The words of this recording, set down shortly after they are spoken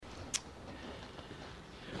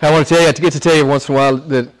I want to tell you, I get to tell you once in a while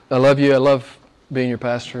that I love you. I love being your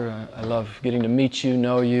pastor. I love getting to meet you,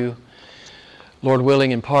 know you. Lord willing,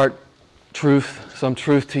 impart truth, some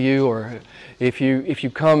truth to you. Or if you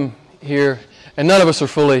come here, and none of us are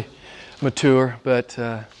fully mature, but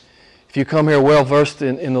if you come here well versed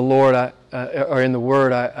in the Lord or in the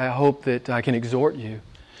Word, I hope that I can exhort you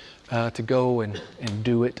to go and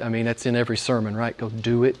do it. I mean, that's in every sermon, right? Go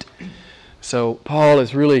do it. So Paul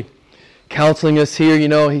is really counseling us here. You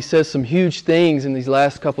know, he says some huge things in these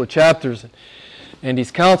last couple of chapters, and he's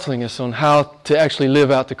counseling us on how to actually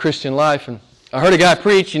live out the Christian life. And I heard a guy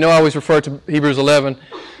preach. You know, I always refer to Hebrews 11.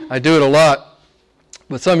 I do it a lot.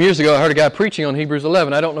 But some years ago, I heard a guy preaching on Hebrews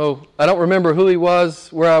 11. I don't remember who he was,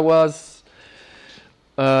 where I was.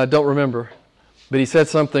 Don't remember. But he said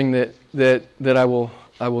something that I will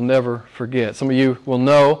never forget. Some of you will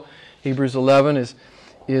know Hebrews 11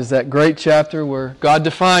 is that great chapter where God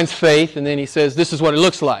defines faith, and then He says, this is what it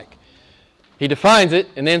looks like. He defines it,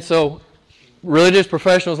 and then so religious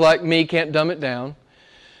professionals like me can't dumb it down,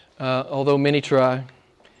 although many try.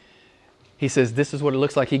 He says, this is what it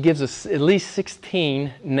looks like. He gives us at least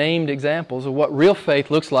 16 named examples of what real faith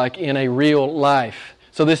looks like in a real life.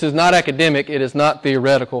 So this is not academic, it is not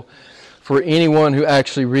theoretical for anyone who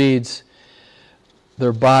actually reads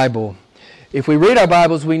their Bible. If we read our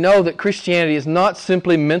Bibles, we know that Christianity is not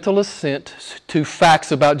simply mental assent to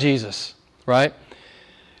facts about Jesus, right?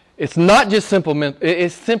 It's not just simple.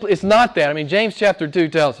 It's not that. I mean, James chapter 2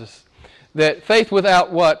 tells us that faith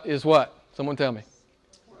without what is what? Someone tell me.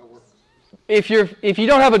 If you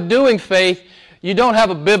don't have a doing faith, you don't have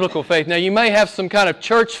a biblical faith. Now, you may have some kind of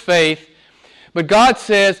church faith, but God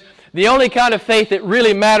says the only kind of faith that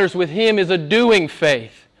really matters with Him is a doing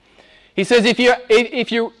faith. He says if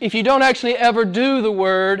you don't actually ever do the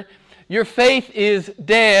Word, your faith is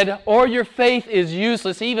dead or your faith is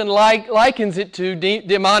useless. He even likens it to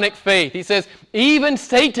demonic faith. He says even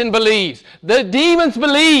Satan believes. The demons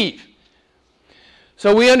believe.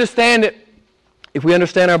 So we understand that if we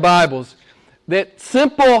understand our Bibles, that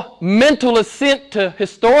simple mental assent to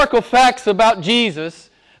historical facts about Jesus,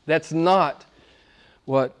 that's not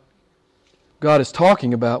what God is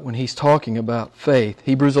talking about when He's talking about faith.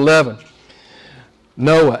 Hebrews 11.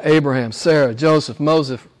 Noah, Abraham, Sarah, Joseph,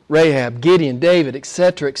 Moses, Rahab, Gideon, David,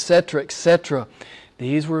 etc., etc., etc.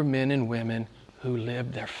 These were men and women who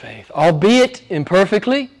lived their faith, albeit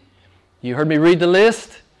imperfectly. You heard me read the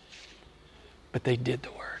list, but they did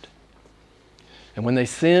the Word. And when they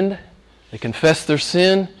sinned, they confessed their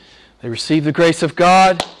sin, they received the grace of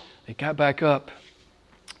God, they got back up,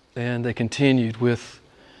 and they continued with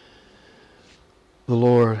the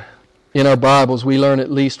Lord. In our Bibles, we learn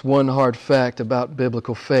at least one hard fact about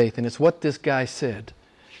biblical faith, and it's what this guy said.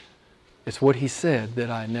 It's what he said that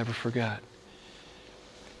I never forgot.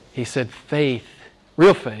 He said faith,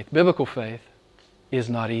 real faith, biblical faith, is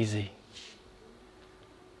not easy.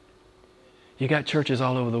 You got churches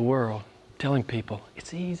all over the world telling people,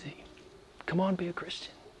 it's easy. Come on, be a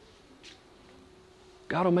Christian.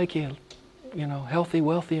 God will make you, healthy,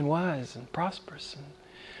 wealthy, and wise, and prosperous. And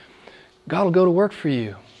God will go to work for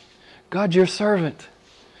you. God's your servant.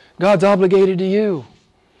 God's obligated to you.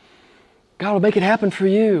 God will make it happen for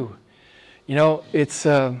you. You know, it's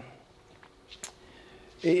there's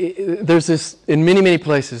this, in many, many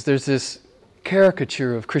places, there's this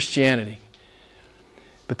caricature of Christianity.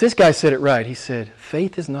 But this guy said it right. He said,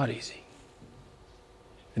 faith is not easy.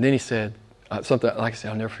 And then he said, something like I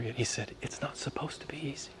said, I'll never forget. He said, it's not supposed to be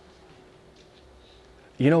easy.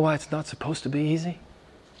 You know why it's not supposed to be easy?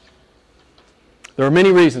 There are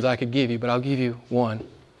many reasons I could give you, but I'll give you one.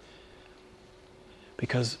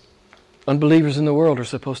 Because unbelievers in the world are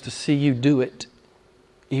supposed to see you do it,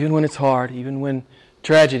 even when it's hard, even when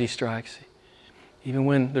tragedy strikes, even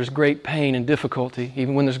when there's great pain and difficulty,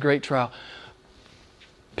 even when there's great trial.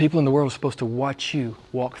 People in the world are supposed to watch you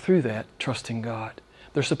walk through that, trusting God.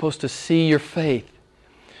 They're supposed to see your faith.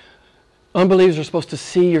 Unbelievers are supposed to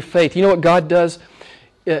see your faith. You know what God does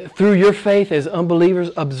through your faith as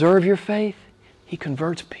unbelievers observe your faith? He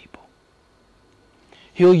converts people.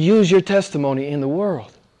 He'll use your testimony in the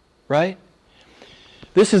world, right?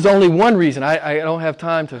 This is only one reason. I don't have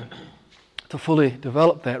time to fully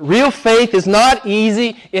develop that. Real faith is not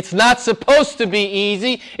easy. It's not supposed to be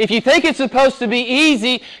easy. If you think it's supposed to be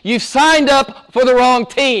easy, you've signed up for the wrong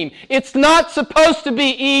team. It's not supposed to be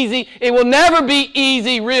easy. It will never be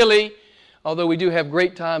easy, really, although we do have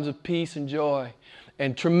great times of peace and joy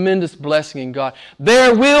and tremendous blessing in God.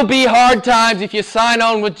 There will be hard times if you sign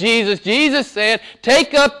on with Jesus. Jesus said,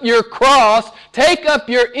 take up your cross, take up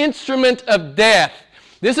your instrument of death.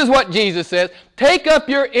 This is what Jesus says. Take up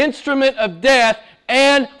your instrument of death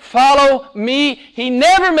and follow me. He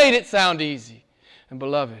never made it sound easy. And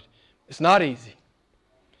beloved, it's not easy.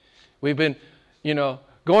 We've been,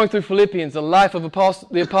 going through Philippians, the life of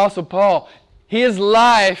the Apostle Paul. His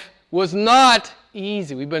life was not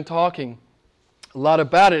easy. We've been talking a lot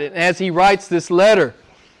about it. And as he writes this letter,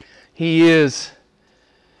 he is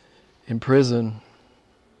in prison.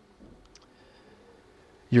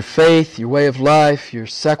 Your faith, your way of life, your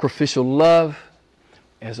sacrificial love,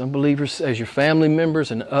 as unbelievers, as your family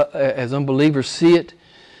members and as unbelievers see it,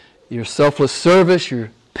 your selfless service,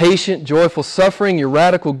 your patient, joyful suffering, your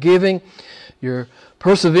radical giving, your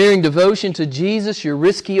persevering devotion to Jesus, your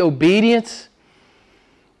risky obedience,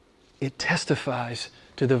 it testifies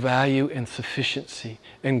to the value and sufficiency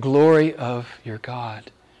and glory of your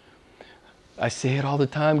God. I say it all the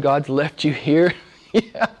time, God's left you here.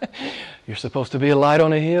 Yeah. You're supposed to be a light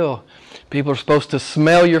on a hill. People are supposed to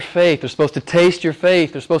smell your faith. They're supposed to taste your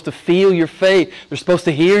faith. They're supposed to feel your faith. They're supposed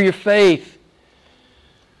to hear your faith.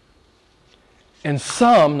 And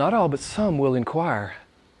some, not all, but some will inquire,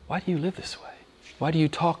 why do you live this way? Why do you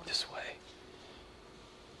talk this way?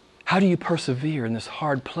 How do you persevere in this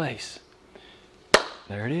hard place?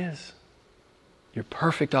 There it is. Your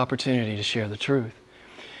perfect opportunity to share the truth.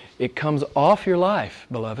 It comes off your life,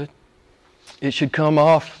 beloved. It should come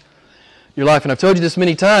off your life. And I've told you this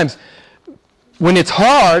many times. When it's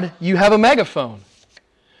hard, you have a megaphone.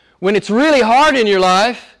 When it's really hard in your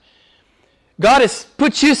life, God has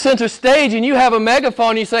put you center stage and you have a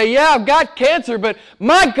megaphone. You say, yeah, I've got cancer, but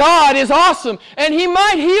my God is awesome and He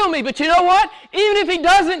might heal me. But you know what? Even if He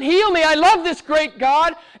doesn't heal me, I love this great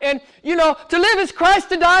God. And, to live is Christ,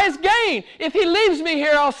 to die is gain. If He leaves me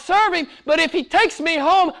here, I'll serve Him. But if He takes me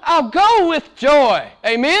home, I'll go with joy.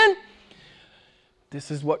 Amen? This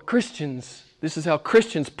is how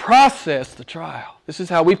Christians process the trial. This is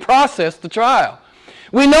how we process the trial.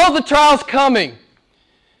 We know the trial's coming.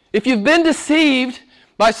 If you've been deceived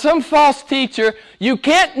by some false teacher, you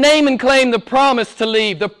can't name and claim the promise to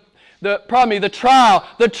leave, the trial.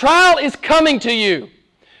 The trial is coming to you.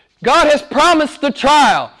 God has promised the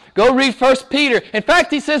trial. Go read 1 Peter. In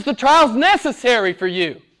fact, he says the trial's necessary for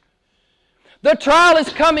you. The trial is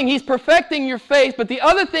coming. He's perfecting your faith. But the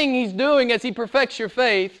other thing He's doing as He perfects your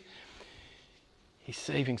faith, He's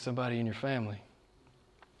saving somebody in your family.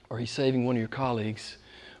 Or He's saving one of your colleagues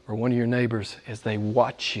or one of your neighbors as they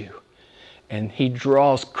watch you. And He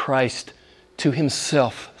draws Christ to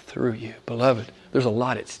Himself through you. Beloved, there's a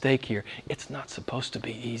lot at stake here. It's not supposed to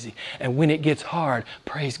be easy. And when it gets hard,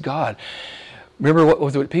 praise God. Remember what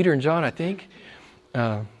was it, Peter and John, I think?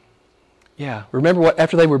 Remember what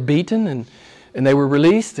after they were beaten and they were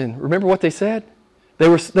released, and remember what they said? They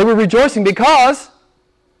were rejoicing because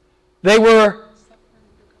they were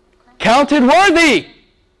counted worthy.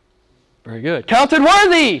 Very good. Counted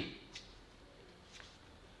worthy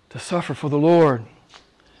to suffer for the Lord.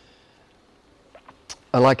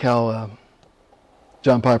 I like how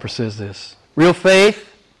John Piper says this. Real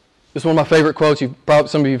faith, this is one of my favorite quotes.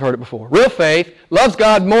 Some of you have heard it before. Real faith loves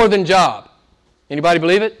God more than job. Anybody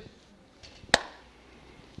believe it?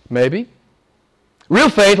 Maybe. Real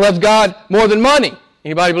faith loves God more than money.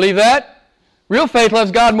 Anybody believe that? Real faith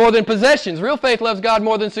loves God more than possessions. Real faith loves God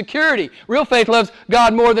more than security. Real faith loves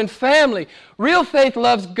God more than family. Real faith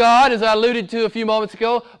loves God, as I alluded to a few moments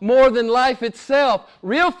ago, more than life itself.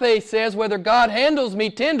 Real faith says whether God handles me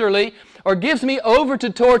tenderly or gives me over to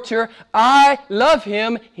torture, I love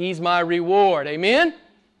Him. He's my reward. Amen?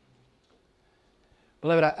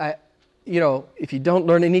 Beloved, if you don't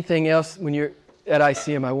learn anything else when you're at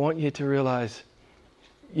ICM, I want you to realize,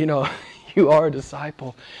 you are a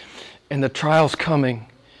disciple. And the trial's coming.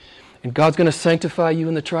 And God's going to sanctify you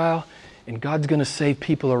in the trial. And God's going to save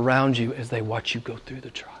people around you as they watch you go through the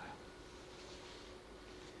trial.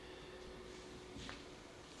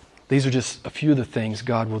 These are just a few of the things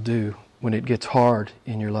God will do when it gets hard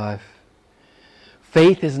in your life.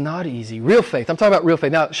 Faith is not easy. Real faith. I'm talking about real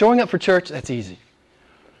faith. Now, showing up for church, that's easy.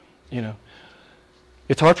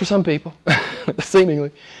 It's hard for some people,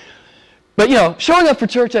 seemingly. But, showing up for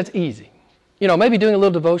church, that's easy. Maybe doing a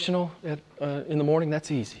little devotional in the morning,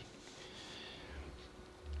 that's easy.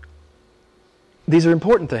 These are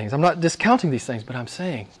important things. I'm not discounting these things, but I'm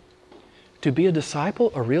saying to be a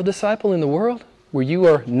disciple, a real disciple in the world, where you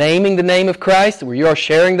are naming the name of Christ, where you are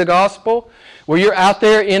sharing the gospel, where you're out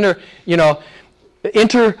there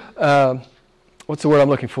what's the word I'm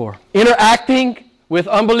looking for? Interacting with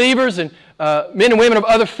unbelievers and men and women of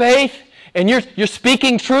other faith, and you're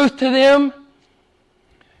speaking truth to them.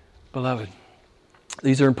 Beloved,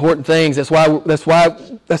 these are important things. That's why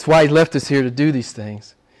He left us here to do these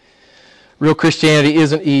things. Real Christianity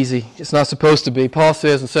isn't easy. It's not supposed to be. Paul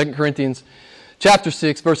says in 2 Corinthians chapter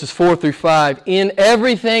 6, verses 4 through 5. In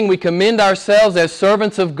everything we commend ourselves as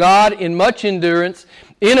servants of God in much endurance,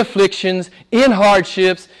 in afflictions, in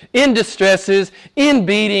hardships, in distresses, in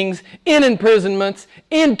beatings, in imprisonments,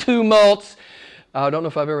 in tumults. I don't know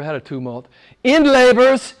if I've ever had a tumult. In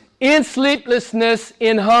labors, in sleeplessness,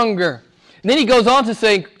 in hunger. And then he goes on to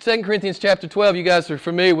say, 2 Corinthians chapter 12, you guys are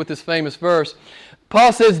familiar with this famous verse.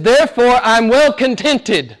 Paul says, therefore I'm well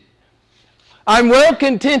contented. I'm well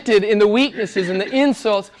contented in the weaknesses and the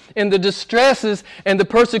insults and the distresses and the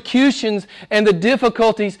persecutions and the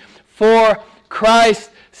difficulties for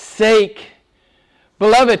Christ's sake.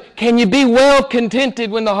 Beloved, can you be well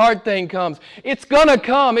contented when the hard thing comes? It's going to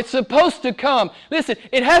come. It's supposed to come. Listen,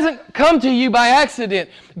 it hasn't come to you by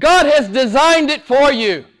accident. God has designed it for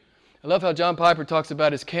you. I love how John Piper talks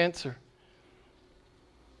about his cancer.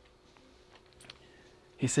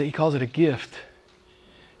 He calls it a gift.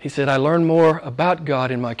 He said, I learned more about God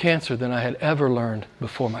in my cancer than I had ever learned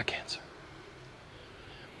before my cancer.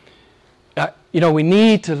 We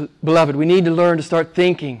need to, beloved, we need to learn to start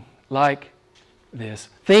thinking like this.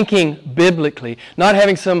 Thinking biblically. Not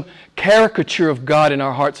having some caricature of God in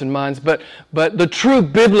our hearts and minds, but the true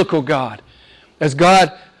biblical God. As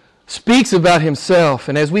God speaks about Himself,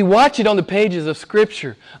 and as we watch it on the pages of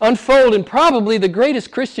Scripture, unfold in probably the greatest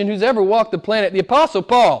Christian who's ever walked the planet, the Apostle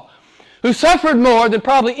Paul, who suffered more than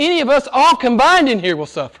probably any of us all combined in here will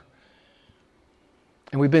suffer.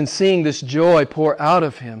 And we've been seeing this joy pour out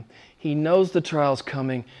of him. He knows the trial's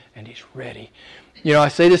coming, and he's ready. I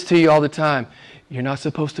say this to you all the time. You're not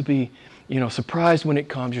supposed to be, surprised when it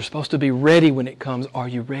comes. You're supposed to be ready when it comes. Are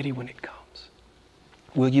you ready when it comes?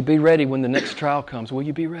 Will you be ready when the next trial comes? Will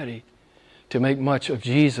you be ready to make much of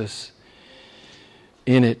Jesus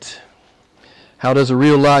in it? How does a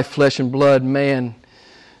real life, flesh and blood man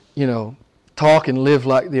talk and live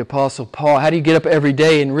like the Apostle Paul? How do you get up every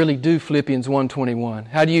day and really do Philippians 1:21?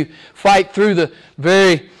 How do you fight through the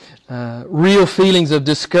very real feelings of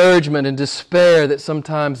discouragement and despair that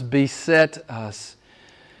sometimes beset us?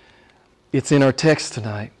 It's in our text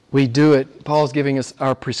tonight. We do it. Paul's giving us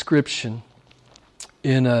our prescription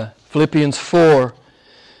in Philippians 4,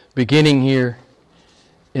 beginning here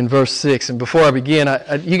in verse 6. And before I begin,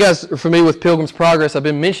 you guys are familiar with Pilgrim's Progress. I've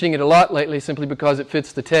been mentioning it a lot lately simply because it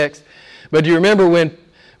fits the text. But do you remember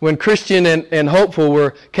when Christian and Hopeful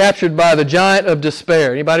were captured by the giant of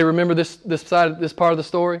despair? Anybody remember this part of the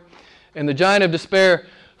story? And the giant of despair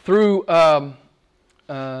threw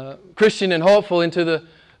Christian and Hopeful into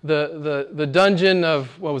the dungeon of,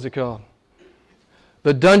 what was it called?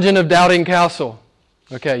 The dungeon of Doubting Castle.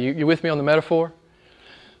 Okay, you with me on the metaphor?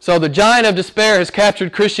 So the giant of despair has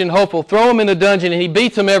captured Christian Hopeful, throw him in the dungeon, and he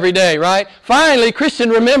beats him every day, right? Finally, Christian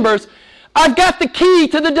remembers, I've got the key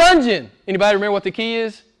to the dungeon. Anybody remember what the key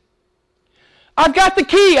is? I've got the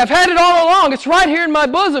key. I've had it all along. It's right here in my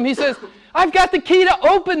bosom. He says, I've got the key to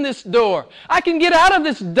open this door. I can get out of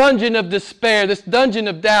this dungeon of despair, this dungeon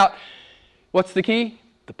of doubt. What's the key?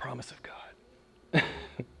 The promise of God.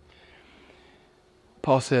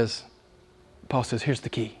 Paul says, here's the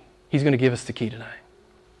key. He's going to give us the key tonight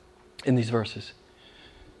in these verses.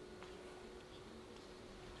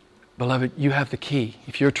 Beloved, you have the key.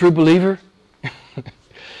 If you're a true believer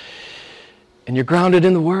and you're grounded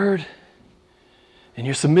in the Word and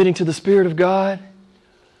you're submitting to the Spirit of God,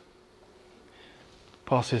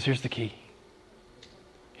 Paul says, here's the key.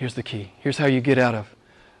 Here's the key. Here's how you get out of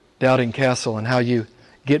Doubting Castle and how you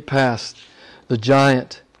get past the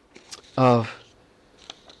giant of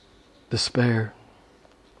despair.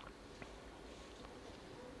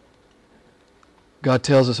 God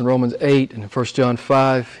tells us in Romans 8 and in 1 John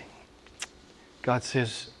 5, God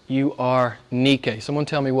says, you are Nike. Someone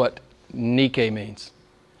tell me what Nike means.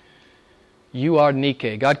 You are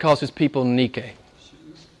Nike. God calls His people Nike.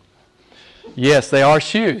 Yes, they are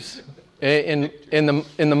shoes. In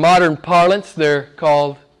the modern parlance, they're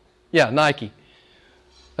called, Nike.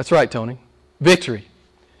 That's right, Tony. Victory.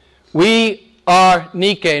 We are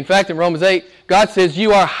Nike. In fact, in Romans 8, God says,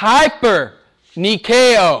 you are hyper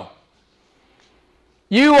Nikeo.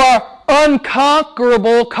 You are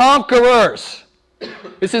unconquerable conquerors.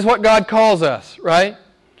 This is what God calls us, right?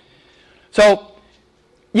 So,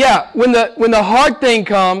 when the hard thing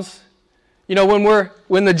comes,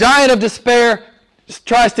 when the giant of despair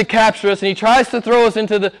tries to capture us and he tries to throw us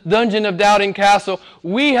into the dungeon of Doubting Castle,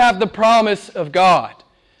 we have the promise of God.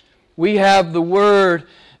 We have the Word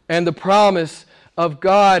and the promise of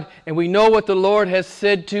God, and we know what the Lord has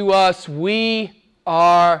said to us. We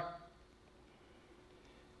are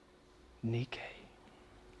Nike.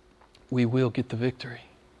 We will get the victory.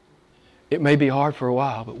 It may be hard for a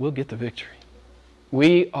while, but we'll get the victory.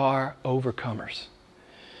 We are overcomers.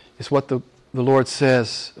 It's what the the Lord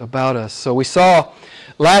says about us. So we saw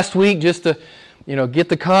last week, just to get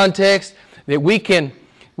the context, that we can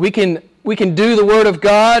do the Word of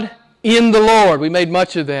God in the Lord. We made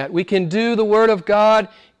much of that. We can do the Word of God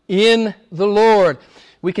in the Lord.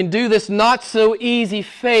 We can do this not so easy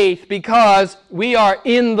faith because we are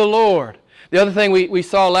in the Lord. The other thing we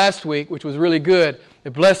saw last week, which was really good,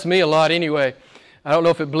 it blessed me a lot anyway. I don't know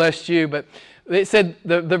if it blessed you, but it said,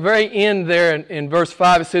 the very end there in verse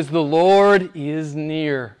 5, it says, the Lord is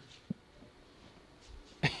near.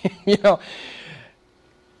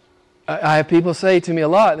 I have people say to me a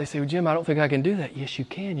lot, they say, well, Jim, I don't think I can do that. Yes, you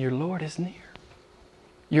can. Your Lord is near.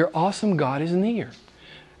 Your awesome God is near.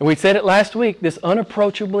 And we said it last week, this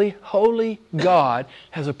unapproachably holy God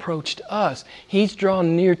has approached us. He's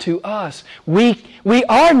drawn near to us. We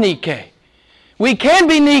are Nike. We can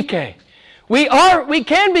be Nike. We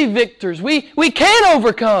can be victors. We can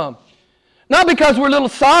overcome. Not because we're little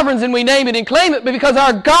sovereigns and we name it and claim it, but because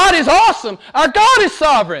our God is awesome. Our God is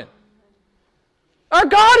sovereign. Our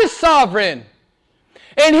God is sovereign.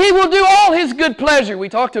 And He will do all His good pleasure. We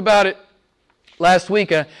talked about it last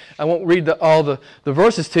week. I won't read all the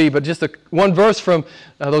verses to you, but just one verse from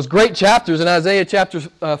those great chapters in Isaiah chapter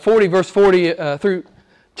 40, verse 40 through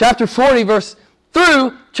chapter 40, verse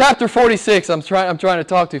through chapter 46. I'm trying to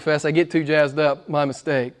talk too fast. I get too jazzed up. My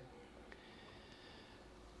mistake.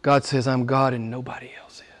 God says, I'm God and nobody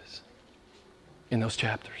else is. In those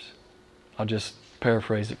chapters. I'll just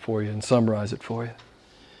paraphrase it for you and summarize it for you.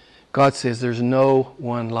 God says, there's no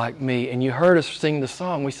one like me. And you heard us sing the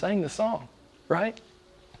song. We sang the song, right?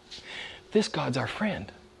 This God's our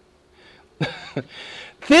friend.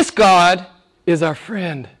 This God is our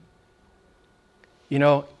friend.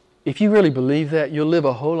 If you really believe that, you'll live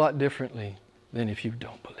a whole lot differently than if you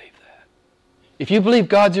don't believe that. If you believe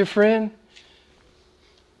God's your friend,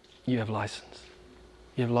 you have license.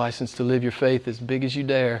 You have license to live your faith as big as you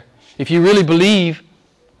dare. If you really believe,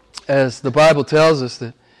 as the Bible tells us,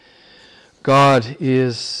 that God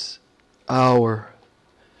is our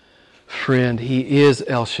friend, He is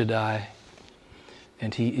El Shaddai,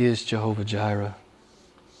 and He is Jehovah Jireh.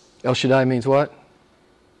 El Shaddai means what?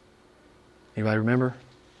 Anybody remember?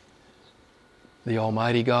 The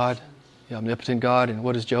Almighty God, the omnipotent God. And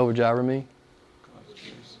what does Jehovah Jireh mean?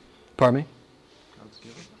 Pardon me?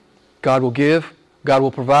 God will give. God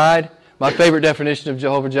will provide. My favorite definition of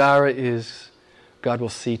Jehovah Jireh is God will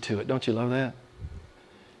see to it. Don't you love that?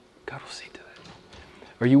 God will see to it.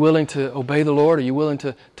 Are you willing to obey the Lord? Are you willing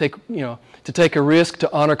to take a risk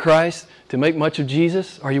to honor Christ, to make much of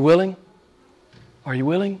Jesus? Are you willing? Are you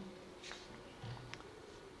willing?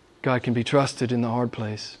 God can be trusted in the hard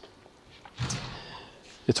place.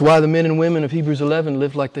 It's why the men and women of Hebrews 11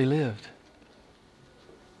 lived like they lived.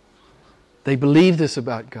 They believed this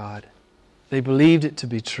about God. They believed it to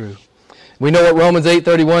be true. We know what Romans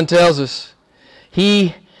 8:31 tells us.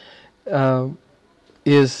 He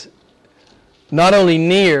is not only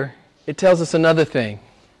near, it tells us another thing.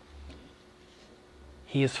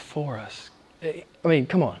 He is for us. I mean,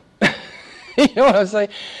 come on. You know what I'm saying?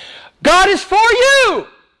 God is for you!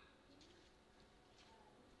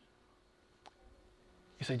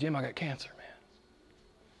 You say, Jim, I got cancer,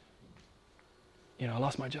 man. I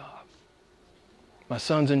lost my job. My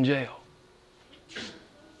son's in jail.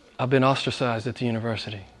 I've been ostracized at the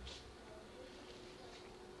university.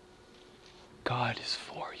 God is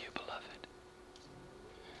for you, beloved.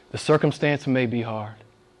 The circumstance may be hard.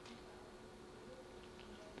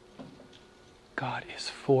 God is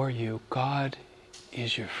for you. God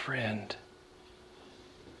is your friend.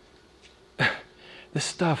 This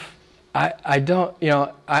stuff, I don't,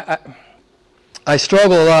 I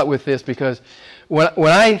struggle a lot with this because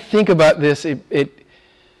when I think about this,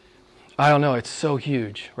 I don't know, it's so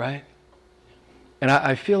huge, right? And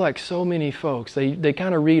I feel like so many folks, they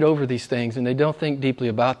kind of read over these things and they don't think deeply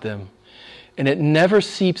about them. And it never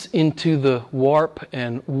seeps into the warp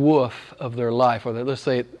and woof of their life, or let's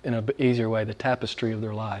say it in an easier way, the tapestry of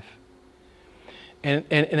their life. And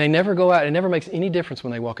they never go out, it never makes any difference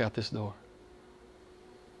when they walk out this door.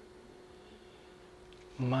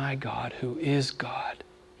 My God, who is God,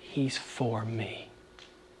 He's for me.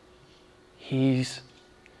 He's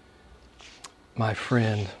my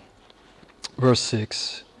friend. Verse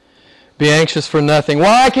 6. Be anxious for nothing.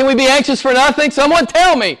 Why can we be anxious for nothing? Someone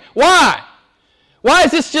tell me. Why? Why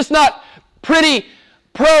is this just not pretty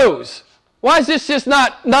prose? Why is this just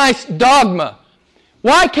not nice dogma?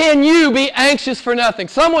 Why can you be anxious for nothing?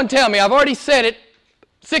 Someone tell me. I've already said it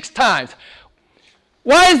 6 times.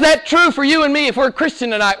 Why is that true for you and me if we're a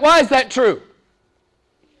Christian tonight? Why is that true?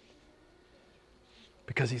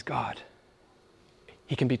 Because He's God.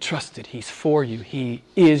 He can be trusted. He's for you. He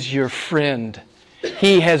is your friend.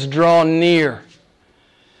 He has drawn near.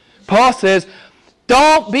 Paul says,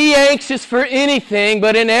 don't be anxious for anything,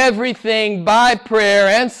 but in everything, by prayer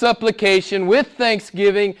and supplication, with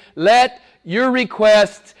thanksgiving, let your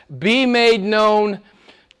requests be made known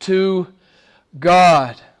to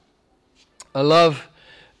God. I love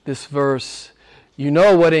this verse. You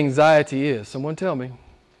know what anxiety is. Someone tell me.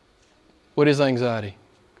 What is anxiety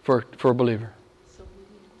for a believer?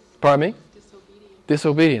 Pardon me?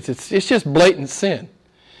 Disobedience. It's just blatant sin.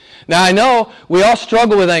 Now I know we all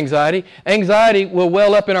struggle with anxiety. Anxiety will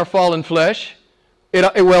well up in our fallen flesh.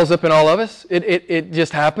 It wells up in all of us. It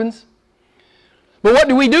just happens. But what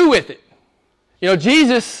do we do with it? You know,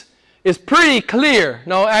 Jesus is pretty clear.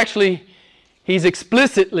 No, actually, He's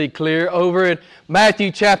explicitly clear over in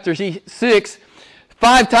Matthew chapter 6.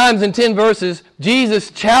 5 times in 10 verses,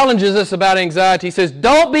 Jesus challenges us about anxiety. He says,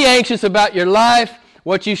 don't be anxious about your life,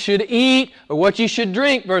 what you should eat, or what you should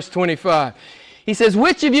drink, verse 25. He says,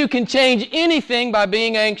 which of you can change anything by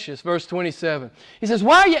being anxious? Verse 27. He says,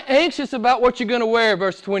 why are you anxious about what you're going to wear?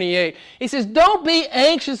 Verse 28. He says, don't be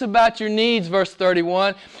anxious about your needs. Verse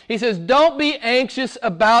 31. He says, don't be anxious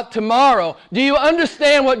about tomorrow. Do you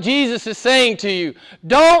understand what Jesus is saying to you?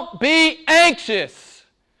 Don't be anxious.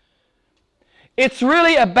 It's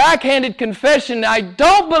really a backhanded confession. I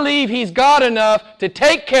don't believe He's God enough to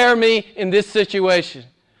take care of me in this situation.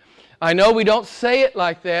 I know we don't say it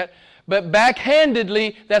like that, but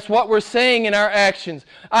backhandedly, that's what we're saying in our actions.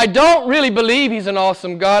 I don't really believe He's an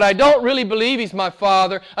awesome God. I don't really believe He's my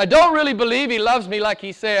Father. I don't really believe He loves me like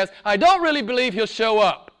He says. I don't really believe He'll show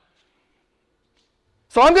up.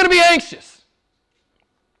 So I'm going to be anxious.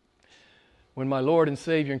 When my Lord and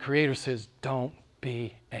Savior and Creator says, don't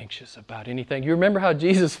be anxious about anything. You remember how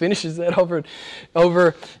Jesus finishes that over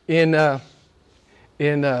in I'm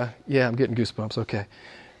getting goosebumps, okay.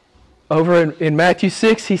 Over in Matthew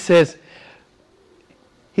 6, He says,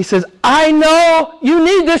 I know you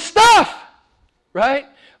need this stuff, right?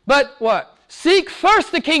 But what? Seek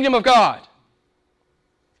first the kingdom of God.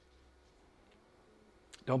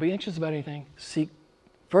 Don't be anxious about anything. Seek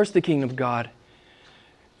first the kingdom of God.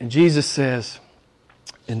 And Jesus says,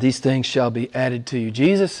 and these things shall be added to you.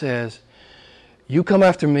 Jesus says, you come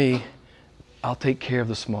after me, I'll take care of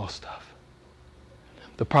the small stuff.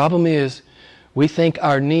 The problem is, we think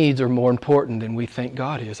our needs are more important than we think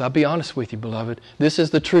God is. I'll be honest with you, beloved. This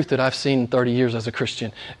is the truth that I've seen in 30 years as a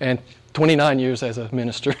Christian and 29 years as a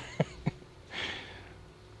minister.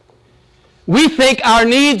 We think our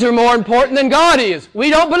needs are more important than God is. We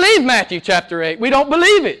don't believe Matthew chapter 8. We don't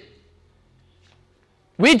believe it.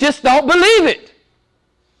 We just don't believe it.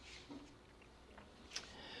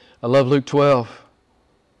 I love Luke 12.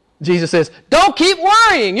 Jesus says, don't keep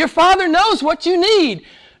worrying. Your Father knows what you need.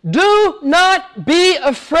 Do not be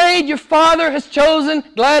afraid. Your Father has chosen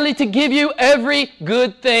gladly to give you every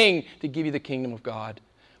good thing, to give you the kingdom of God.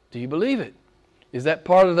 Do you believe it? Is that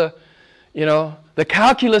part of the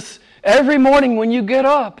calculus every morning when you get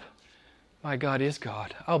up? My God is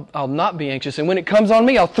God. I'll not be anxious. And when it comes on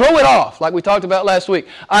me, I'll throw it off, like we talked about last week.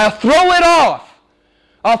 I'll throw it off.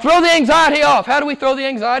 I'll throw the anxiety off. How do we throw the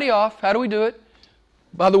anxiety off? How do we do it?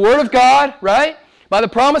 By the Word of God, right? By the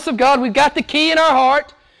promise of God. We've got the key in our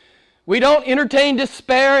heart. We don't entertain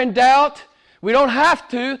despair and doubt. We don't have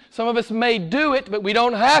to. Some of us may do it, but we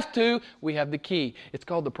don't have to. We have the key. It's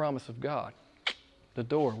called the promise of God. The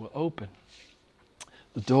door will open.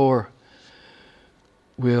 The door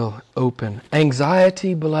will open.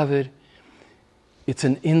 Anxiety, beloved, it's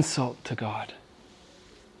an insult to God.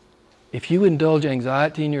 If you indulge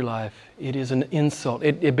anxiety in your life, it is an insult.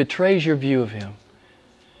 It betrays your view of Him.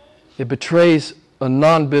 It betrays a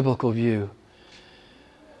non-biblical view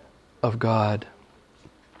of God.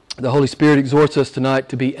 The Holy Spirit exhorts us tonight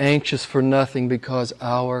to be anxious for nothing because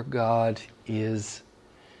our God is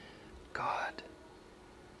God.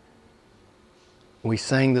 We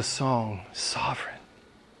sang the song, Sovereign.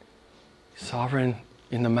 Sovereign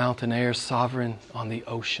in the mountain air, sovereign on the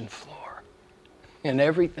ocean floor. And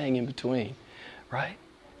everything in between, right?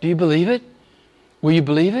 Do you believe it? Will you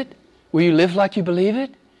believe it? Will you live like you believe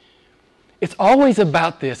it? It's always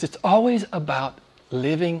about this. It's always about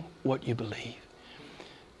living what you believe.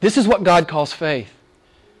 This is what God calls faith.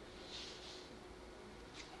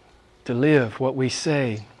 To live what we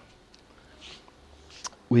say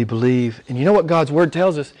we believe. And you know what God's Word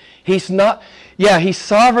tells us? He's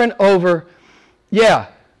sovereign over,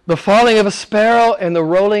 the falling of a sparrow and the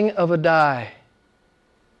rolling of a die.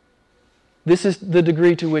 This is the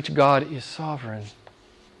degree to which God is sovereign.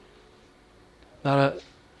 Not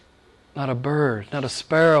a bird, not a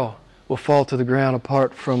sparrow will fall to the ground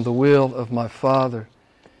apart from the will of my Father.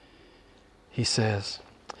 he says.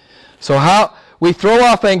 So how we throw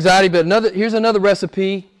off anxiety, but here's another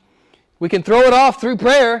recipe. We can throw it off through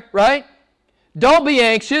prayer, right? Don't be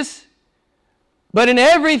anxious, but in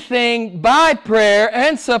everything by prayer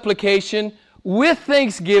and supplication with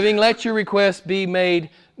thanksgiving let your requests be made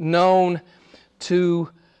known to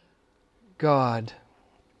God.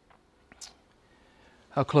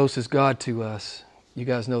 How close is God to us? You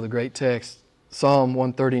guys know the great text, Psalm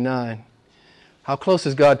 139. How close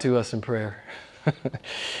is God to us in prayer?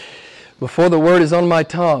 Before the word is on my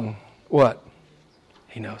tongue, what?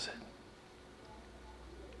 He knows it.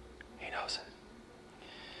 He knows it.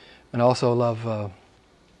 And I also love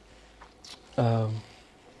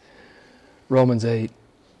Romans 8,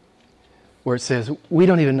 where it says, we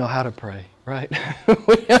don't even know how to pray, right?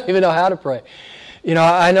 We don't even know how to pray. You know,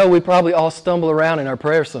 I know we probably all stumble around in our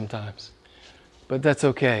prayers sometimes, but that's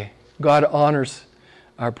okay. God honors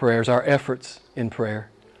our prayers, our efforts in prayer.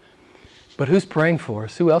 But who's praying for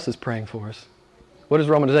us? Who else is praying for us? What does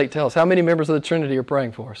Romans 8 tell us? How many members of the Trinity are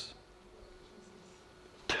praying for us?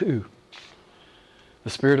 2. The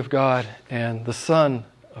Spirit of God and the Son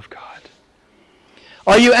of God.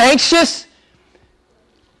 Are you anxious?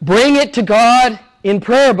 Bring it to God in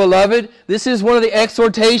prayer, beloved. This is one of the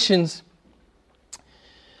exhortations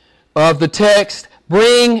of the text.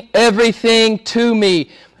 Bring everything to me.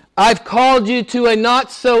 I've called you to a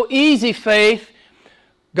not so easy faith.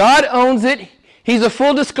 God owns it. He's a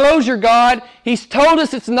full disclosure God. He's told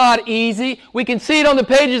us it's not easy. We can see it on the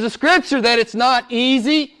pages of Scripture that it's not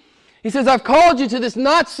easy. He says, I've called you to this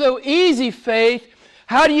not so easy faith.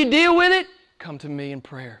 How do you deal with it? Come to me in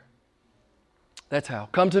prayer. That's how.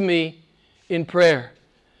 Come to me in prayer.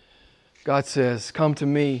 God says, come to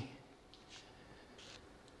me.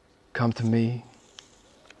 Come to me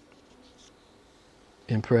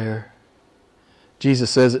in prayer. Jesus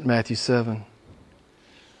says it in Matthew 7.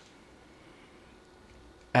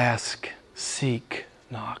 Ask, seek,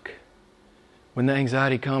 knock. When the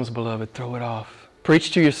anxiety comes, beloved, throw it off.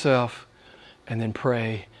 Preach to yourself and then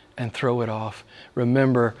pray and throw it off.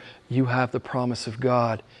 Remember, you have the promise of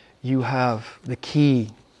God. You have the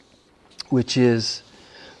key, which is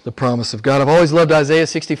the promise of God. I've always loved Isaiah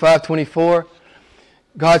 65:24.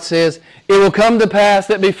 God says, it will come to pass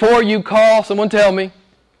that before you call, someone tell me,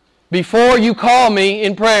 before you call me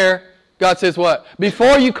in prayer, God says what?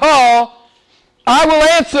 Before you call, I will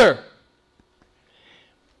answer.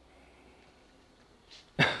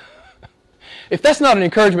 If that's not an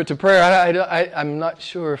encouragement to prayer, I'm not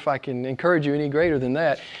sure if I can encourage you any greater than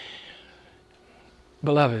that.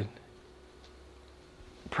 Beloved,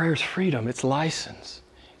 prayer is freedom. It's license.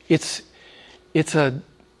 It's a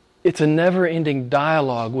never-ending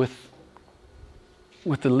dialogue with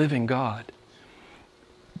the living God.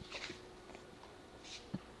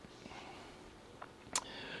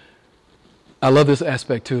 I love this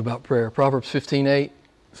aspect too about prayer. Proverbs 15:8.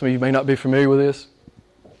 Some of you may not be familiar with this.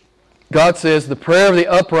 God says, the prayer of the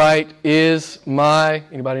upright is my,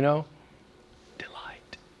 anybody know?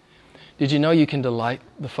 Delight. Did you know you can delight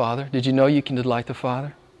the Father? Did you know you can delight the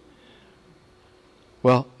Father?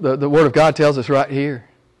 Well, the Word of God tells us right here,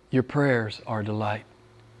 your prayers are a delight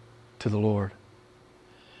to the Lord.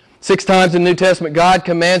 6 times in the New Testament, God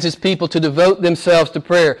commands His people to devote themselves to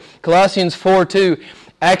prayer. Colossians 4:2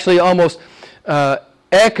 actually almost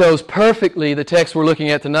echoes perfectly the text we're looking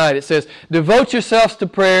at tonight. It says, devote yourselves to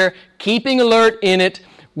prayer, keeping alert in it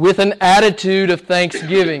with an attitude of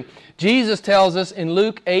thanksgiving. Jesus tells us in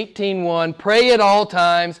Luke 18:1, pray at all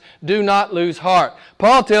times, do not lose heart.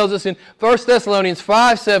 Paul tells us in 1 Thessalonians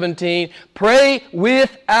 5:17, pray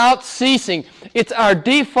without ceasing. It's our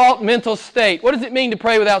default mental state. What does it mean to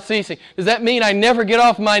pray without ceasing? Does that mean I never get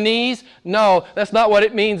off my knees? No, that's not what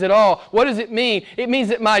it means at all. What does it mean? It means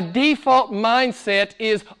that my default mindset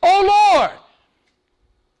is, oh Lord,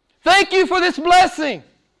 thank you for this blessing.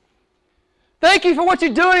 Thank you for what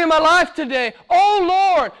you're doing in my life today.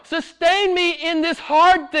 Oh Lord, sustain me in this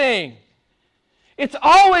hard thing. It's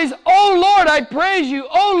always, oh Lord, I praise you.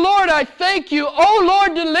 Oh Lord, I thank you. Oh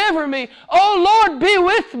Lord, deliver me. Oh Lord, be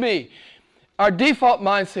with me. Our default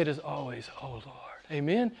mindset is always, oh Lord.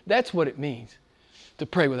 Amen? That's what it means to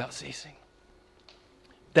pray without ceasing.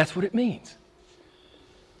 That's what it means.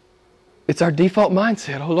 It's our default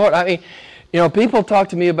mindset. Oh Lord, I mean, you know, people talk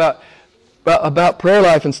to me about prayer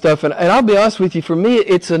life and stuff, and I'll be honest with you, for me,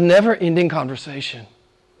 it's a never-ending conversation.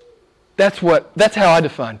 That's how I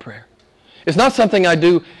define prayer. It's not something I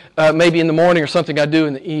do maybe in the morning or something I do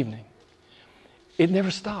in the evening. It never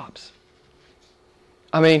stops.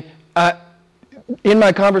 I mean, in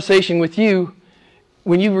my conversation with you,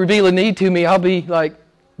 when you reveal a need to me, I'll be like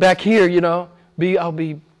back here, you know, I'll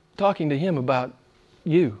be talking to Him about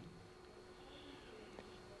you.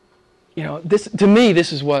 this to me,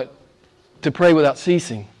 this is what to pray without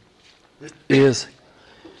ceasing is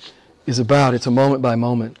about. It's a moment by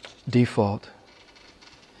moment default.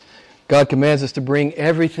 God commands us to bring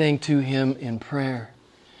everything to Him in prayer.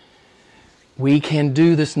 We can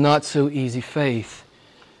do this not so easy faith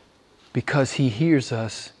because He hears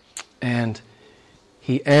us and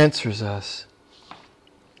He answers us.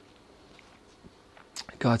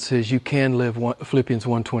 God says, you can live, Philippians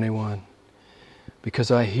 1:21,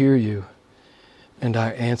 because I hear you and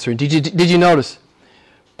I answer. Did you notice?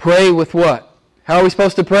 Pray with what? How are we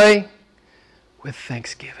supposed to pray? With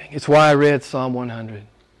thanksgiving. It's why I read Psalm 100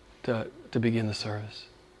 to begin the service.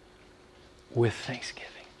 With thanksgiving.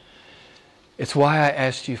 It's why I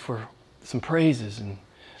asked you for some praises and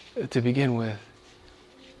to begin with.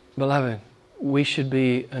 Beloved, we should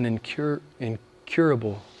be an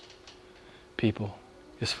incurable people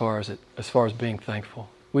as far as being thankful.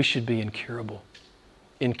 We should be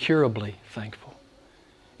incurably thankful.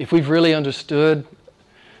 If we've really understood,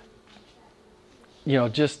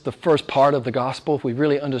 just the first part of the gospel, if we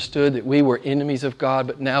really understood that we were enemies of God,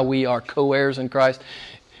 but now we are co-heirs in Christ,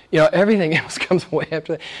 everything else comes way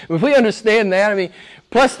after that. If we understand that,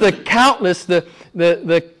 plus the countless, the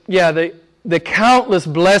countless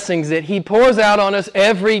blessings that He pours out on us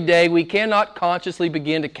every day, we cannot consciously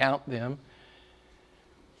begin to count them.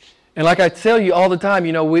 And like I tell you all the time,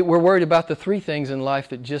 we're worried about the three things in life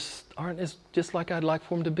that just aren't just like I'd like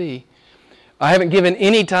for them to be. I haven't given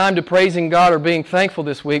any time to praising God or being thankful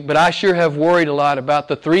this week, but I sure have worried a lot about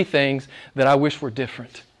the three things that I wish were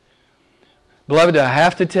different. Beloved, do I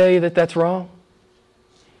have to tell you that that's wrong?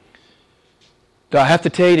 Do I have to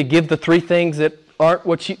tell you to give the three things that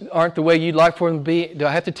aren't the way you'd like for them to be? Do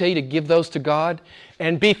I have to tell you to give those to God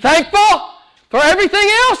and be thankful for everything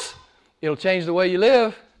else? It'll change the way you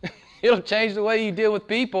live. It'll change the way you deal with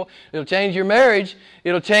people. It'll change your marriage.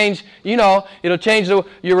 It'll change, it'll change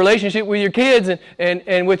your relationship with your kids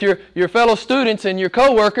and with your fellow students and your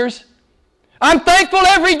co-workers. I'm thankful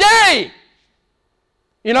every day.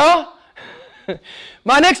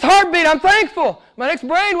 My next heartbeat, I'm thankful. My next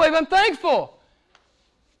brainwave, I'm thankful.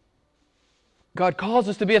 God calls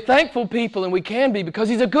us to be a thankful people, and we can be because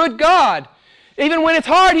He's a good God. Even when it's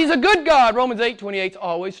hard, He's a good God. Romans 8:28 is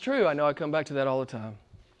always true. I know I come back to that all the time.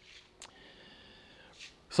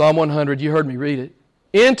 Psalm 100, you heard me read it.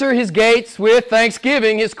 Enter His gates with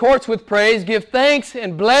thanksgiving, His courts with praise. Give thanks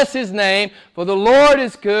and bless His name, for the Lord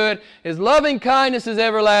is good. His loving kindness is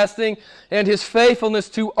everlasting, and His faithfulness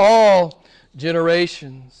to all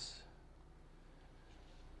generations.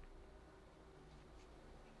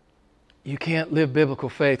 You can't live biblical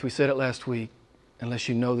faith, we said it last week, unless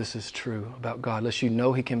you know this is true about God, unless you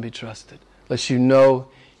know He can be trusted, unless you know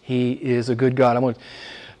He is a good God.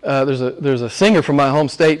 There's a singer from my home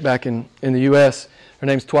state back in the U.S. Her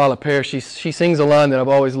name's Twyla Pear. She sings a line that I've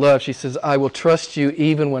always loved. She says, I will trust you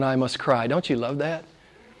even when I must cry. Don't you love that?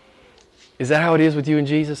 Is that how it is with you and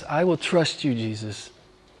Jesus? I will trust you, Jesus,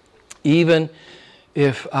 even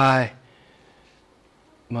if I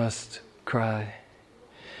must cry.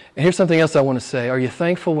 And here's something else I want to say. Are you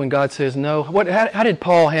thankful when God says no? How did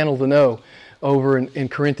Paul handle the no over in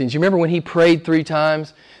Corinthians? You remember when he prayed 3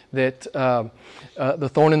 times that the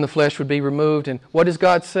thorn in the flesh would be removed? And what does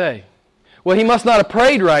God say? Well, he must not have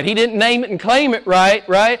prayed right. He didn't name it and claim it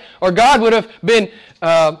right? Or God would have been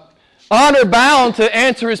honor bound to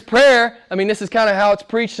answer his prayer. This is kind of how it's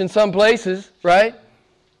preached in some places, right?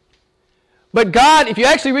 But God, if you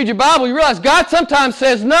actually read your Bible, you realize God sometimes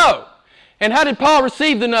says no. And how did Paul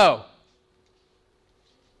receive the no?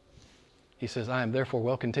 He says, I am therefore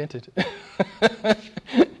well contented.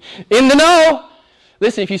 In the no.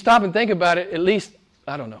 Listen, if you stop and think about it, at least,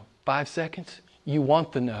 5 seconds, you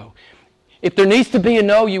want the no. If there needs to be a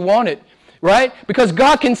no, you want it, right? Because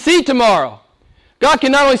God can see tomorrow. God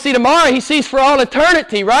can not only see tomorrow, He sees for all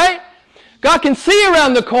eternity, right? God can see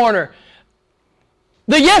around the corner.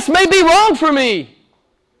 The yes may be wrong for me.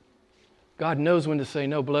 God knows when to say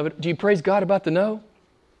no, beloved. Do you praise God about the no?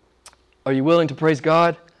 Are you willing to praise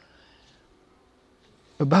God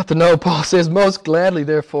about the no? Paul says, most gladly,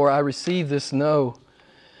 therefore, I receive this no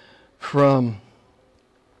from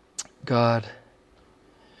God.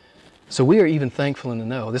 So we are even thankful in the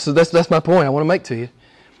no. That's my point I want to make to you.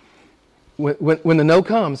 When the no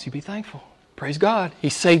comes, you be thankful. Praise God. He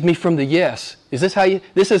saved me from the yes. This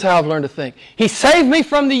is how I've learned to think. He saved me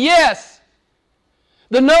from the yes.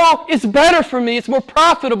 The no is better for me. It's more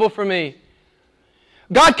profitable for me.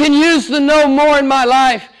 God can use the no more in my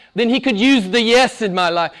life than He could use the yes in my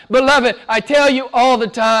life. Beloved, I tell you all the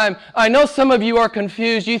time, I know some of you are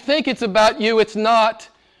confused. You think it's about you. It's not.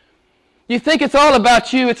 You think it's all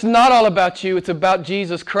about you. It's not all about you. It's about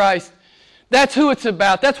Jesus Christ. That's who it's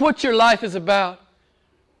about. That's what your life is about.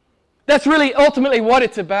 That's really ultimately what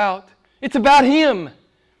it's about. It's about Him.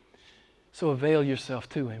 So avail yourself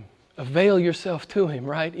to Him. Avail yourself to Him,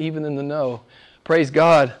 right? Even in the no. Praise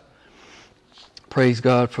God. Praise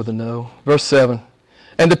God for the no. Verse 7.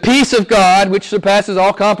 And the peace of God, which surpasses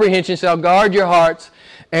all comprehension, shall guard your hearts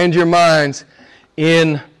and your minds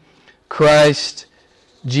in Christ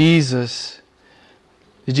Jesus.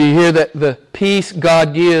 Did you hear that the peace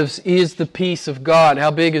God gives is the peace of God?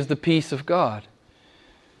 How big is the peace of God?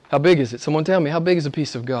 How big is it? Someone tell me, how big is the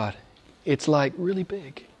peace of God? It's like really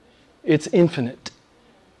big. It's infinite.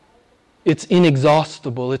 It's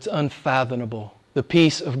inexhaustible. It's unfathomable. The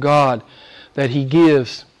peace of God that He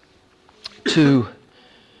gives to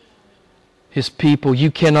His people.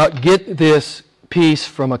 You cannot get this peace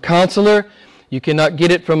from a counselor. You cannot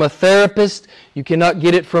get it from a therapist. You cannot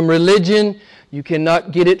get it from religion. You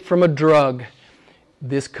cannot get it from a drug.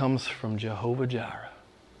 This comes from Jehovah Jireh.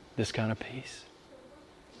 This kind of peace.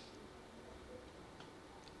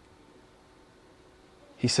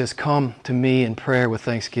 He says, come to me in prayer with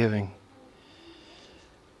thanksgiving,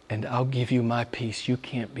 and I'll give you my peace you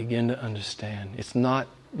can't begin to understand. It's not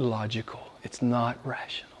logical. It's not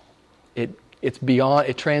rational. It's beyond,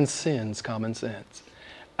 it transcends common sense.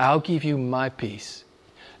 I'll give you my peace.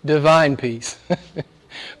 Divine peace.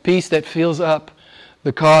 Peace that fills up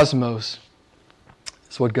the cosmos.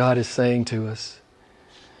 That's what God is saying to us.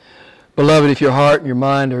 Beloved, if your heart and your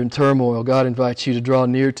mind are in turmoil, God invites you to draw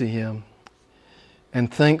near to Him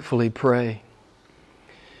and thankfully pray.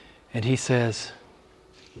 And He says,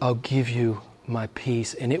 I'll give you my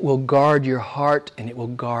peace, and it will guard your heart and it will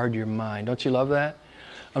guard your mind. Don't you love that?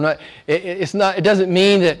 It doesn't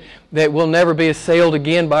mean that we'll never be assailed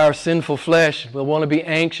again by our sinful flesh. We'll want to be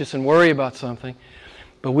anxious and worry about something.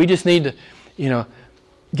 But we just need to,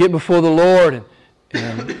 get before the Lord.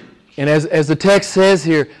 And as the text says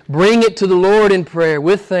here, bring it to the Lord in prayer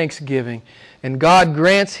with thanksgiving. And God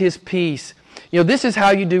grants His peace. This is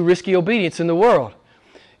how you do risky obedience in the world.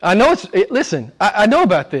 I know I know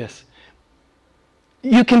about this.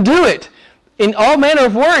 You can do it. And all manner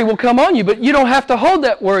of worry will come on you, but you don't have to hold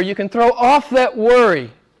that worry. You can throw off that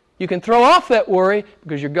worry. You can throw off that worry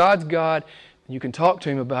because you're God's God. And you can talk to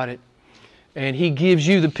Him about it. And He gives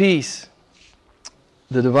you the peace,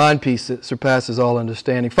 the divine peace that surpasses all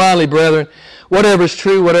understanding. Finally, brethren, whatever is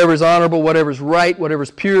true, whatever is honorable, whatever is right, whatever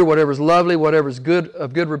is pure, whatever is lovely, whatever is good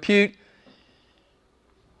of good repute,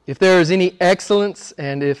 if there is any excellence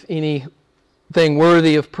and if anything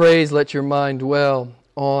worthy of praise, let your mind dwell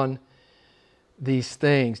on these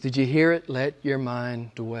things. Did you hear it? Let your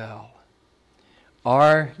mind dwell.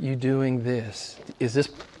 Are you doing this? Is this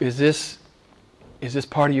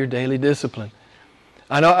part of your daily discipline?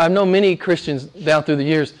 I know many Christians down through the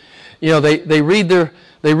years, they read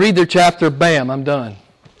their chapter, bam, I'm done.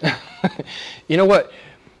 You know what?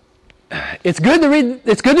 It's good to read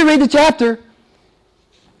the chapter.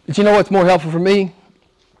 But you know what's more helpful for me?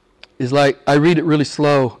 Is like I read it really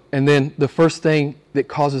slow, and then the first thing that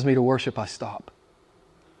causes me to worship, I stop.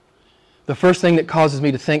 The first thing that causes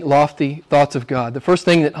me to think lofty thoughts of God, the first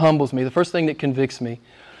thing that humbles me, the first thing that convicts me,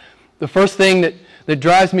 the first thing that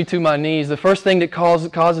drives me to my knees, the first thing that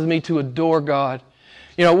causes me to adore God.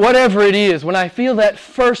 Whatever it is, when I feel that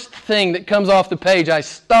first thing that comes off the page, I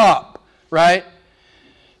stop, right?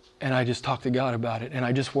 And I just talk to God about it, and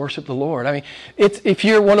I just worship the Lord. I mean, if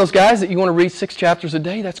you're one of those guys that you want to read 6 chapters a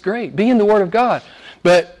day, that's great. Be in the Word of God.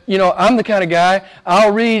 But, I'm the kind of guy,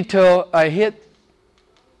 I'll read till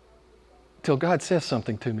God says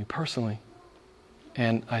something to me personally.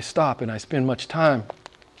 And I stop, and I spend much time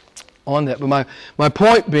on that. But my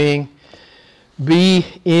point being, be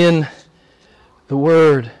in the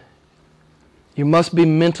Word. You must be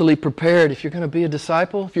mentally prepared if you're going to be a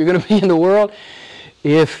disciple, if you're going to be in the world.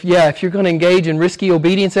 If you're going to engage in risky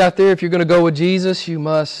obedience out there, if you're going to go with Jesus, you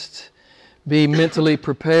must be mentally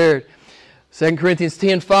prepared. 2 Corinthians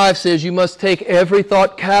 10:5 says you must take every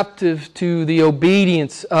thought captive to the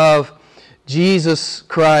obedience of Jesus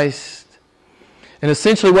Christ. And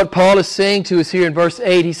essentially what Paul is saying to us here in verse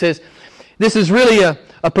 8, he says, this is really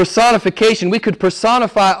a personification. We could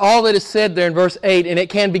personify all that is said there in verse 8, and it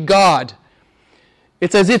can be God.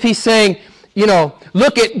 It's as if he's saying,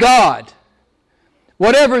 look at God.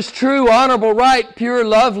 Whatever is true, honorable, right, pure,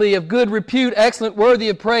 lovely, of good repute, excellent, worthy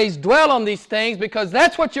of praise, dwell on these things because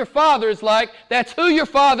that's what your Father is like. That's who your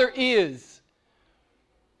Father is.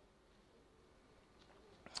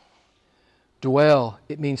 Dwell,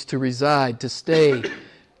 it means to reside, to stay,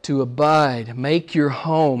 to abide. Make your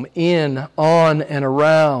home in, on, and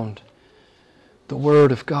around the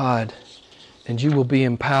Word of God, and you will be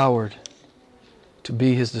empowered to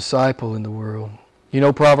be His disciple in the world. You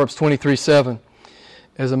know Proverbs 23:7,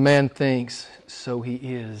 as a man thinks, so he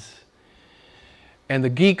is. And the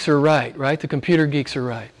geeks are right? The computer geeks are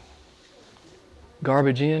right.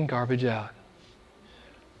 Garbage in, garbage out.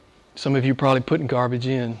 Some of you probably putting garbage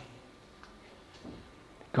in.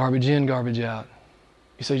 Garbage in, garbage out.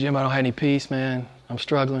 You say, Jim, I don't have any peace, man. I'm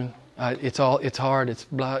struggling. It's hard. It's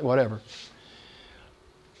blah, whatever.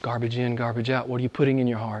 Garbage in, garbage out. What are you putting in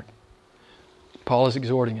your heart? Paul is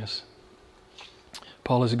exhorting us.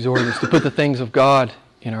 Paul is exhorting us to put the things of God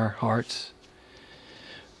in our hearts.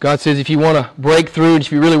 God says, if you want to break through,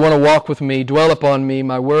 if you really want to walk with me, dwell upon me,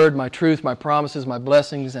 my word, my truth, my promises, my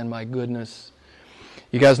blessings, and my goodness.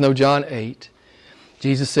 You guys know John 8.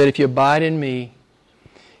 Jesus said, if you abide in me,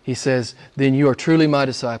 He says, then you are truly my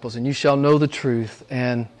disciples, and you shall know the truth,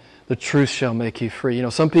 and the truth shall make you free. You know,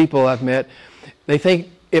 some people I've met, they think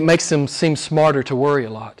it makes them seem smarter to worry a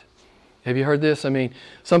lot. Have you heard this? I mean,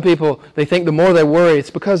 some people, they think the more they worry, it's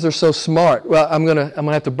because they're so smart. Well, I'm gonna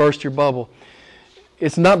have to burst your bubble.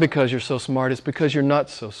 It's not because you're so smart, it's because you're not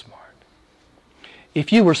so smart.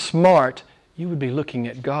 If you were smart, you would be looking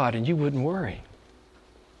at God and you wouldn't worry.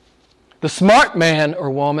 The smart man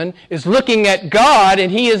or woman is looking at God,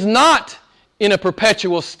 and he is not in a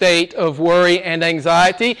perpetual state of worry and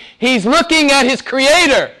anxiety. He's looking at his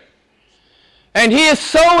Creator. And he is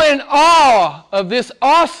so in awe of this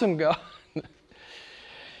awesome God.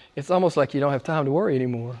 It's almost like you don't have time to worry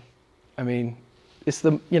anymore. I mean,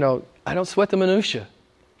 I don't sweat the minutia.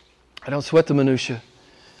 I don't sweat the minutia.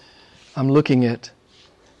 I'm looking at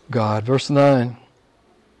God. Verse 9.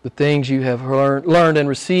 The things you have learned and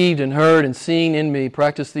received and heard and seen in me,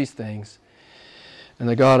 practice these things, and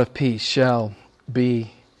the God of peace shall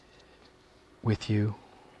be with you.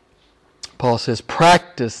 Paul says,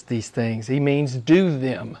 practice these things. He means do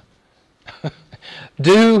them.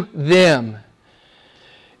 Do them.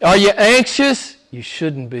 Are you anxious? You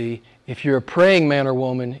shouldn't be. If you're a praying man or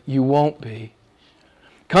woman, you won't be.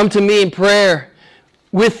 Come to me in prayer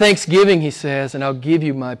with thanksgiving, he says, and I'll give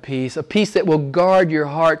you my peace, a peace that will guard your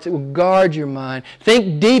hearts, that will guard your mind.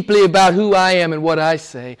 Think deeply about who I am and what I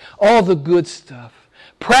say, all the good stuff.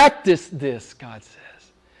 Practice this, God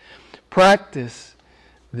says. Practice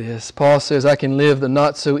this. Paul says, I can live the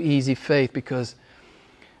not-so-easy faith because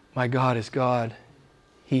my God is God.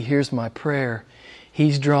 He hears my prayer.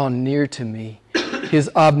 He's drawn near to me. His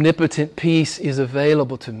omnipotent peace is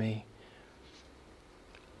available to me.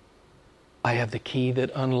 I have the key that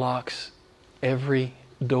unlocks every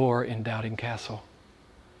door in Doubting Castle.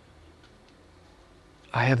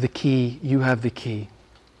 I have the key. You have the key.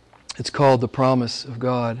 It's called the promise of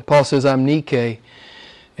God. Paul says, I'm Nike,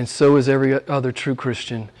 and so is every other true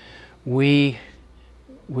Christian. We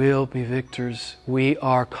will be victors. We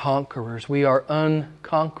are conquerors. We are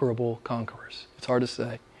unconquerable conquerors. It's hard to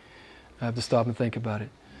say. I have to stop and think about it.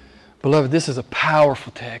 Beloved, this is a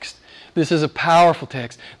powerful text. This is a powerful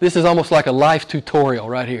text. This is almost like a life tutorial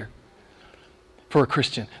right here for a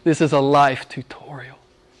Christian. This is a life tutorial.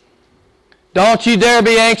 Don't you dare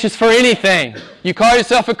be anxious for anything. You call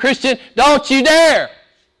yourself a Christian? Don't you dare.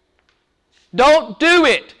 Don't do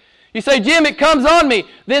it. You say, Jim, it comes on me.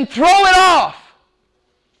 Then throw it off.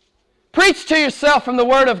 Preach to yourself from the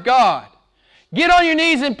Word of God. Get on your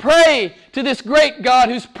knees and pray to this great God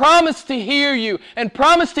who's promised to hear you and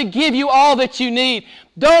promised to give you all that you need.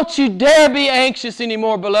 Don't you dare be anxious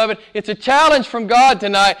anymore, beloved. It's a challenge from God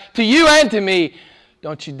tonight to you and to me.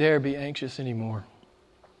 Don't you dare be anxious anymore.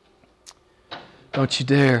 Don't you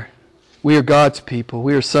dare. We are God's people.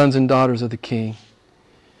 We are sons and daughters of the King.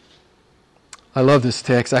 I love this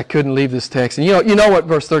text. I couldn't leave this text. And you know what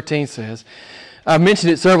verse 13 says. I've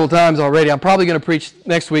mentioned it several times already. I'm probably going to preach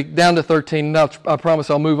next week down to 13. I promise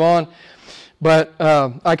I'll move on. But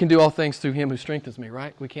I can do all things through Him who strengthens me,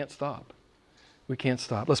 right? We can't stop. We can't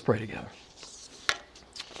stop. Let's pray together.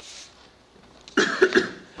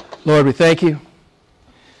 Lord, we thank you.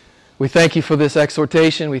 We thank you for this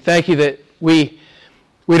exhortation. We thank you that we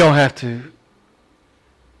don't have to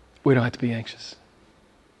be anxious.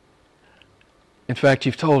 In fact,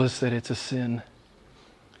 you've told us that it's a sin.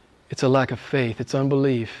 It's a lack of faith. It's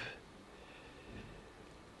unbelief.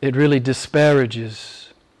 It really disparages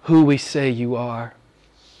who we say you are.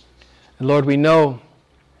 And Lord, we know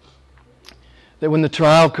that when the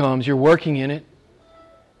trial comes, you're working in it.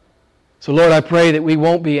 So Lord, I pray that we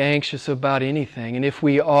won't be anxious about anything. And if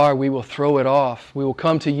we are, we will throw it off. We will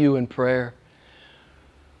come to you in prayer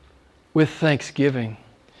with thanksgiving.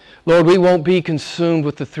 Lord, we won't be consumed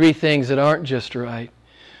with the three things that aren't just right.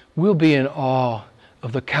 We'll be in awe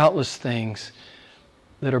of the countless things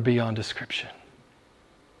that are beyond description.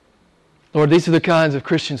 Lord, these are the kinds of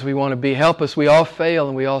Christians we want to be. Help us. We all fail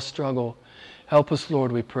and we all struggle. Help us,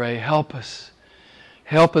 Lord, we pray. Help us.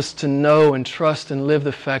 Help us to know and trust and live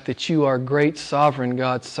the fact that You are great sovereign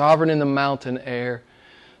God, sovereign in the mountain air,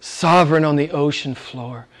 sovereign on the ocean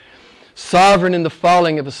floor, sovereign in the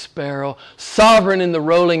falling of a sparrow, sovereign in the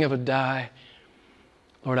rolling of a die.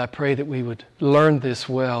 Lord, I pray that we would learn this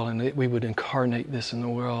well and that we would incarnate this in the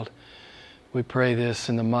world. We pray this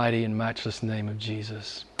in the mighty and matchless name of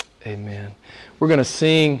Jesus. Amen. We're going to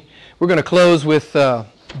sing. We're going to close with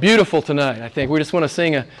Beautiful tonight, I think. We just want to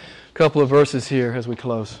sing a couple of verses here as we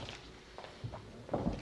close.